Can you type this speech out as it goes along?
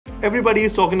Everybody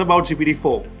is talking about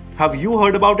GPT-4. Have you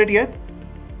heard about it yet?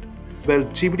 Well,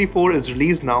 GPT-4 is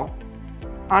released now,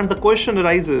 and the question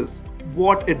arises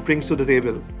what it brings to the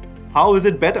table. How is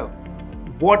it better?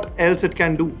 What else it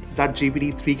can do that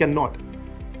GPT-3 cannot?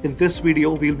 In this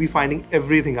video, we'll be finding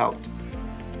everything out.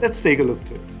 Let's take a look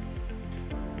to it.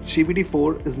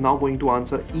 GPT-4 is now going to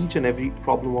answer each and every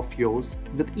problem of yours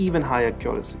with even higher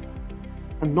accuracy.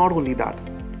 And not only that,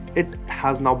 it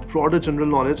has now broader general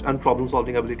knowledge and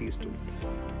problem-solving abilities too.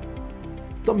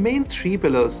 The main three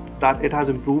pillars that it has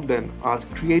improved in are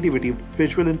creativity,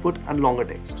 visual input, and longer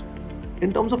text.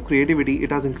 In terms of creativity,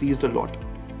 it has increased a lot.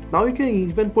 Now you can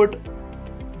even put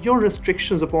your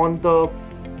restrictions upon the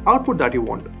output that you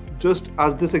want. Just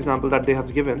as this example that they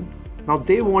have given, now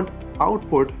they want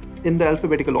output in the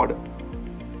alphabetical order.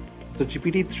 So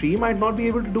GPT-3 might not be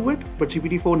able to do it, but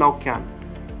GPT-4 now can.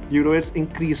 You know, it's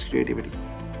increased creativity.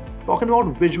 Talking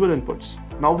about visual inputs,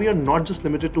 now we are not just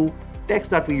limited to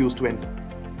text that we used to enter.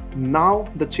 Now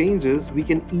the change is we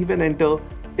can even enter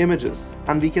images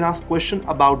and we can ask questions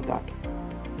about that.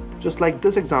 Just like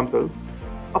this example,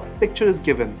 a picture is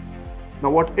given. Now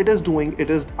what it is doing,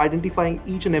 it is identifying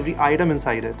each and every item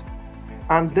inside it.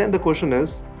 And then the question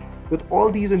is, with all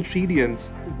these ingredients,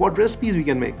 what recipes we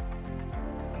can make?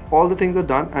 All the things are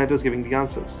done and it is giving the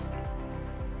answers.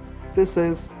 This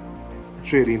is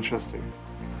really interesting.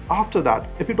 After that,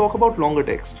 if you talk about longer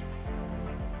text,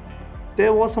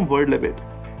 there was some word limit,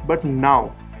 but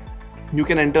now you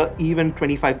can enter even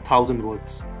 25,000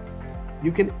 words.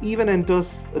 You can even enter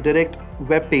direct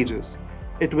web pages.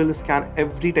 It will scan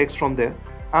every text from there,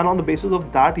 and on the basis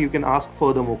of that, you can ask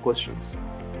furthermore questions,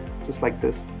 just like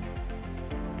this.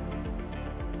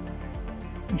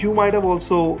 You might have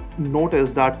also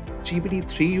noticed that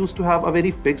GPT-3 used to have a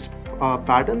very fixed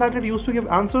pattern that it used to give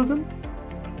answers in.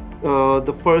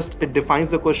 The first, it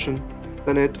defines the question,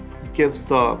 then it gives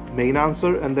the main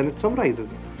answer, and then it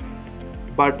summarizes it.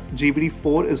 But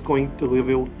GPT-4 is going to give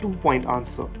you a 2-point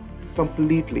answer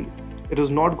completely. It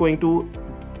is not going to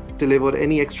deliver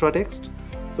any extra text,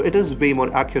 so it is way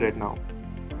more accurate now.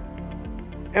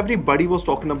 Everybody was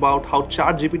talking about how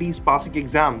ChatGPT is passing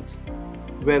exams.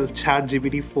 Well,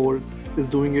 ChatGPT-4 is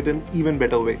doing it in an even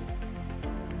better way.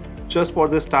 Just for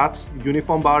the stats,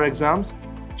 uniform bar exams,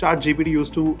 ChatGPT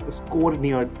used to score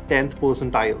near 10th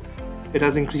percentile. It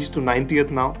has increased to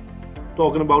 90th now.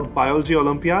 Talking about biology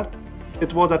Olympiad,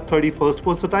 it was at 31st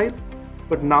percentile,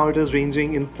 but now it is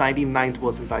ranging in 99th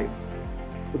percentile.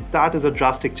 So that is a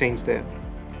drastic change there.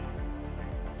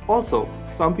 Also,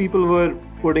 some people were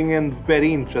putting in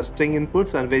very interesting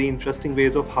inputs and very interesting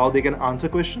ways of how they can answer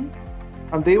questions,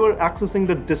 and they were accessing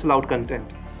the disallowed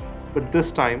content. But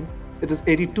this time, it is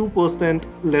 82%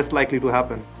 less likely to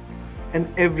happen. And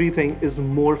everything is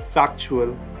more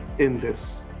factual in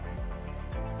this.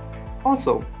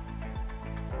 Also,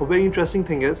 a very interesting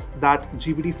thing is that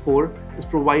GPT-4 is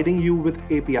providing you with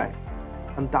API,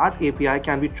 and that API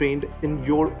can be trained in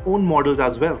your own models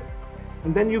as well.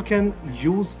 And then you can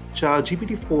use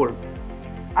GPT-4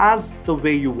 as the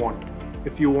way you want.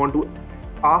 If you want to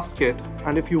ask it,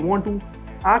 and if you want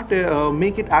to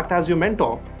make it act as your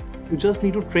mentor, you just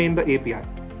need to train the API.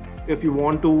 If you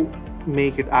want to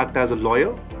make it act as a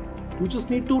lawyer, you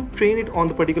just need to train it on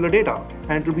the particular data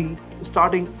and it will be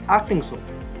starting acting so.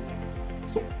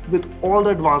 So with all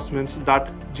the advancements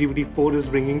that GPT-4 is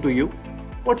bringing to you,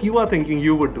 what you are thinking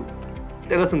you would do?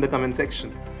 Tell us in the comment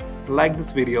section. Like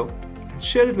this video,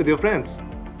 share it with your friends.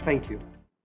 Thank you.